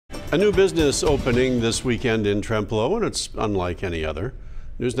A new business opening this weekend in Trempealeau, and it's unlike any other.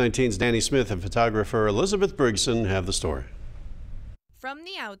 News 19's Danny Smith and photographer Elizabeth Brigson have the story. From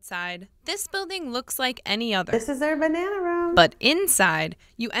the outside, this building looks like any other. This is their banana room. But inside,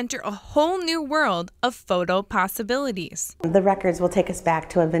 you enter a whole new world of photo possibilities. The records will take us back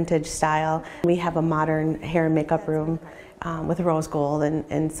to a vintage style. We have a modern hair and makeup room with rose gold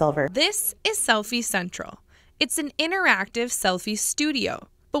and silver. This is Selfie Central. It's an interactive selfie studio.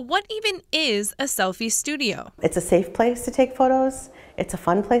 But what even is a selfie studio? It's a safe place to take photos. It's a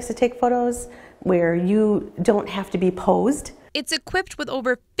fun place to take photos where you don't have to be posed. It's equipped with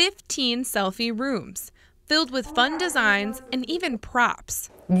over 15 selfie rooms, filled with fun designs and even props.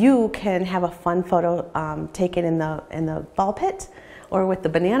 You can have a fun photo taken in the ball pit or with the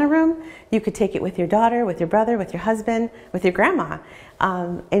banana room. You could take it with your daughter, with your brother, with your husband, with your grandma.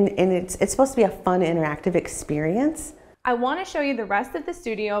 And it's supposed to be a fun, interactive experience. I want to show you the rest of the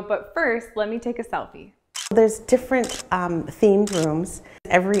studio, but first, let me take a selfie. There's different themed rooms.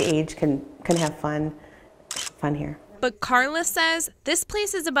 Every age can have fun here. But Carla says this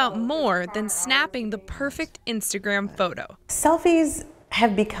place is about more than snapping the perfect Instagram photo. Selfies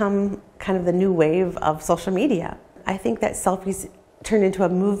have become kind of the new wave of social media. I think that selfies turned into a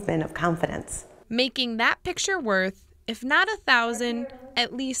movement of confidence. Making that picture worth, if not 1,000,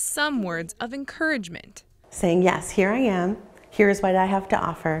 at least some words of encouragement. Saying, yes, here I am, here's what I have to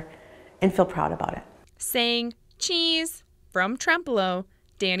offer, and feel proud about it. Saying cheese. From Trempealeau,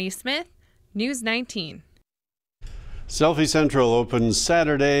 Danny Smith, News 19. Selfie Central opens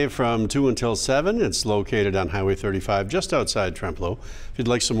Saturday from 2 until 7. It's located on Highway 35 just outside Trempealeau. If you'd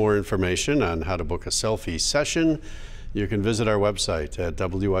like some more information on how to book a selfie session, you can visit our website at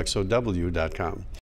wxow.com.